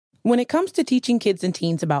When it comes to teaching kids and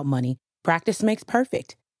teens about money, practice makes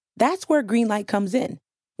perfect. That's where Greenlight comes in.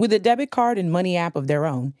 With a debit card and money app of their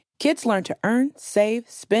own, kids learn to earn, save,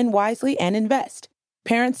 spend wisely, and invest.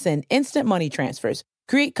 Parents send instant money transfers,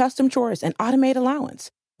 create custom chores, and automate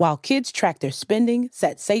allowance, while kids track their spending,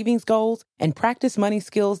 set savings goals, and practice money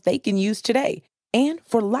skills they can use today and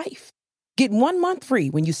for life. Get 1 month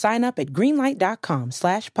free when you sign up at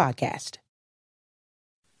greenlight.com/podcast.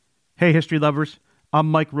 Hey, history lovers. I'm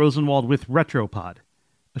Mike Rosenwald with Retropod,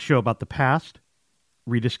 a show about the past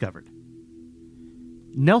rediscovered.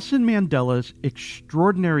 Nelson Mandela's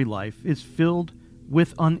extraordinary life is filled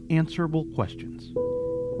with unanswerable questions.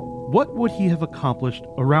 What would he have accomplished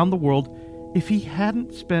around the world if he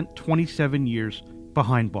hadn't spent 27 years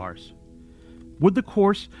behind bars? Would the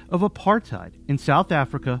course of apartheid in South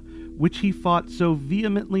Africa, which he fought so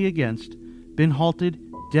vehemently against, been halted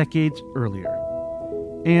decades earlier?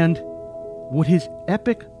 And would his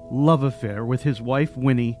epic love affair with his wife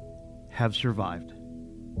Winnie have survived?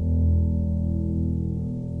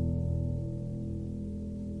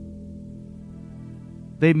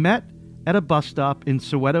 They met at a bus stop in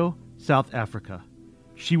Soweto, South Africa.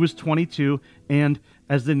 She was 22, and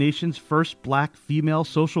as the nation's first black female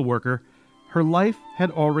social worker, her life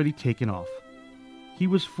had already taken off. He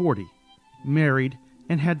was 40, married,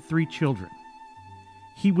 and had 3 children.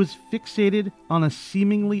 He was fixated on a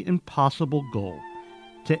seemingly impossible goal: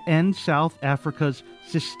 to end South Africa's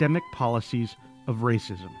systemic policies of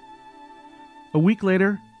racism. A week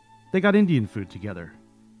later, they got Indian food together.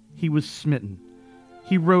 He was smitten.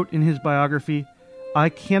 He wrote in his biography, "I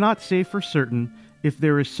cannot say for certain if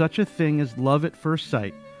there is such a thing as love at first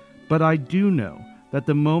sight, but I do know that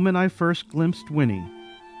the moment I first glimpsed Winnie,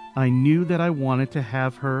 I knew that I wanted to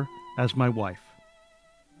have her as my wife."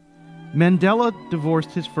 Mandela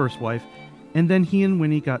divorced his first wife, and then he and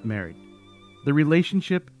Winnie got married. The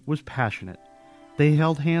relationship was passionate. They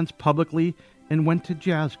held hands publicly and went to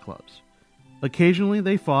jazz clubs. Occasionally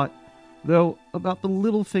they fought, though about the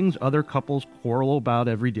little things other couples quarrel about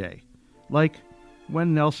every day, like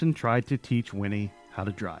when Nelson tried to teach Winnie how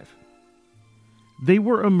to drive. They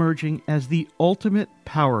were emerging as the ultimate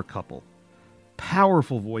power couple,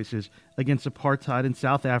 powerful voices against apartheid in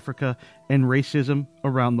South Africa and racism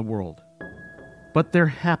around the world. But their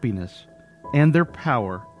happiness and their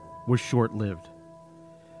power was short-lived.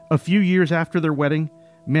 A few years after their wedding,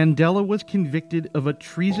 Mandela was convicted of a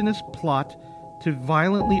treasonous plot to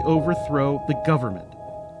violently overthrow the government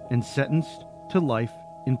and sentenced to life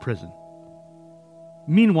in prison.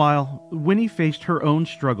 Meanwhile, Winnie faced her own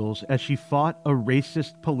struggles as she fought a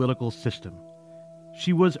racist political system.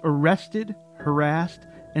 She was arrested, harassed,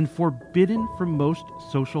 and forbidden from most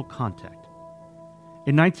social contact.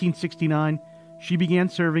 In 1969, she began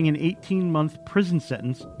serving an 18-month prison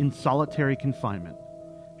sentence in solitary confinement.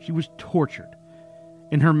 She was tortured.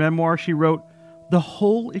 In her memoir, she wrote, "The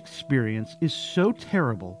whole experience is so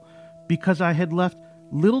terrible because I had left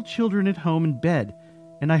little children at home in bed,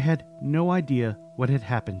 and I had no idea what had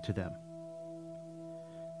happened to them."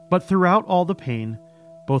 But throughout all the pain,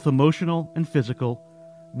 both emotional and physical,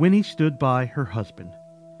 Winnie stood by her husband.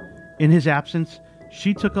 In his absence,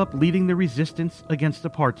 she took up leading the resistance against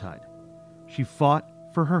apartheid. She fought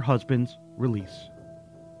for her husband's release.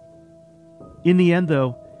 In the end,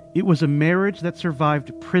 though, it was a marriage that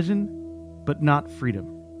survived prison, but not freedom.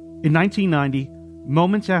 In 1990,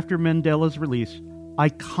 moments after Mandela's release,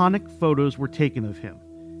 iconic photos were taken of him,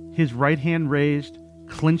 his right hand raised,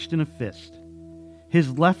 clenched in a fist.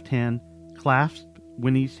 His left hand clasped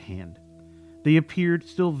Winnie's hand. They appeared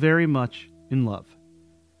still very much in love.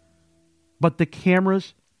 But the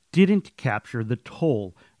cameras didn't capture the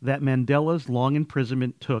toll that Mandela's long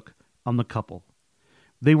imprisonment took on the couple.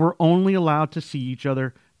 They were only allowed to see each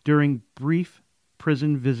other during brief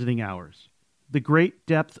prison visiting hours. The great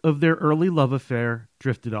depth of their early love affair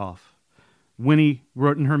drifted off. Winnie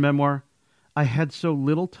wrote in her memoir, "I had so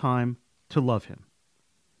little time to love him."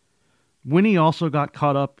 Winnie also got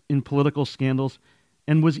caught up in political scandals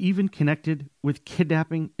and was even connected with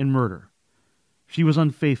kidnapping and murder. She was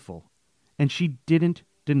unfaithful, and she didn't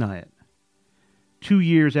deny it. 2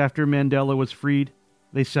 years after Mandela was freed,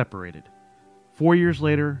 they separated. 4 years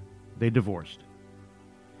later, they divorced.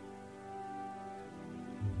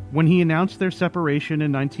 When he announced their separation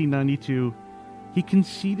in 1992, he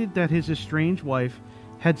conceded that his estranged wife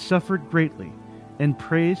had suffered greatly and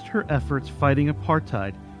praised her efforts fighting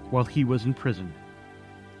apartheid while he was in prison.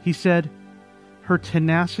 He said, "Her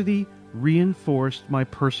tenacity reinforced my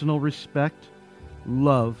personal respect,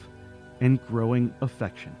 love, and growing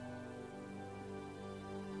affection."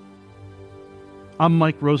 I'm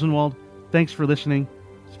Mike Rosenwald. Thanks for listening.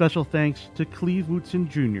 Special thanks to Cleve Wootson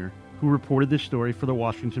Jr., who reported this story for the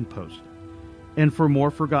Washington Post. And for more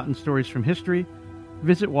forgotten stories from history,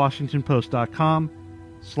 visit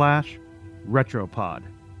washingtonpost.com/retropod.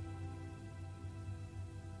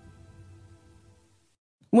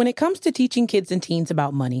 When it comes to teaching kids and teens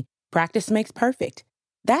about money, practice makes perfect.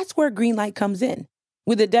 That's where Greenlight comes in.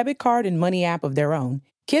 With a debit card and money app of their own,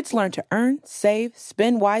 kids learn to earn, save,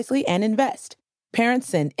 spend wisely, and invest. Parents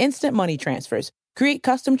send instant money transfers, create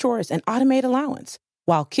custom chores, and automate allowance,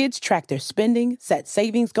 while kids track their spending, set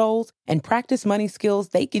savings goals, and practice money skills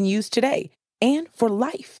they can use today and for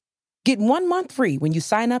life. Get 1 month free when you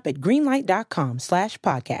sign up at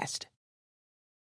greenlight.com/podcast.